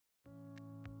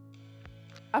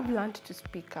I've learned to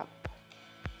speak up.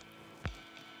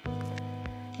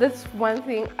 That's one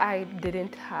thing I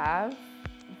didn't have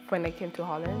when I came to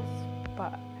Hollins,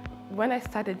 but when I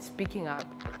started speaking up,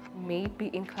 maybe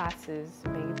in classes,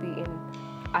 maybe in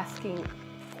asking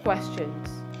questions,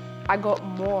 I got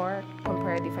more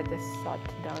compared if I just sat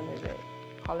down with it.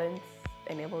 Hollins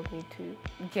enabled me to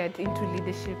get into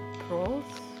leadership roles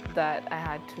that I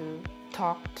had to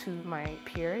talk to my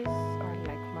peers or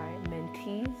like my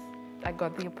mentees. I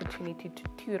got the opportunity to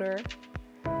tutor,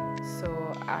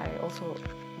 so I also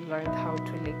learned how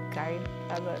to like guide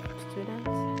other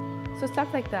students. So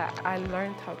stuff like that, I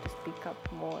learned how to speak up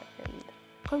more and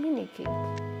communicate.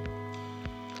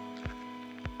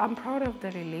 I'm proud of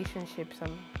the relationships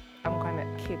I'm gonna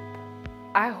keep.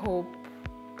 I hope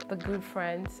the good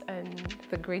friends and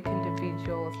the great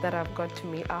individuals that I've got to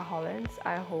meet at Hollins,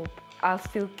 I hope I'll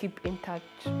still keep in touch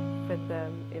with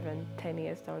them even 10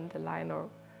 years down the line, or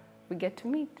we get to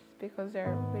meet because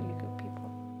they're really good.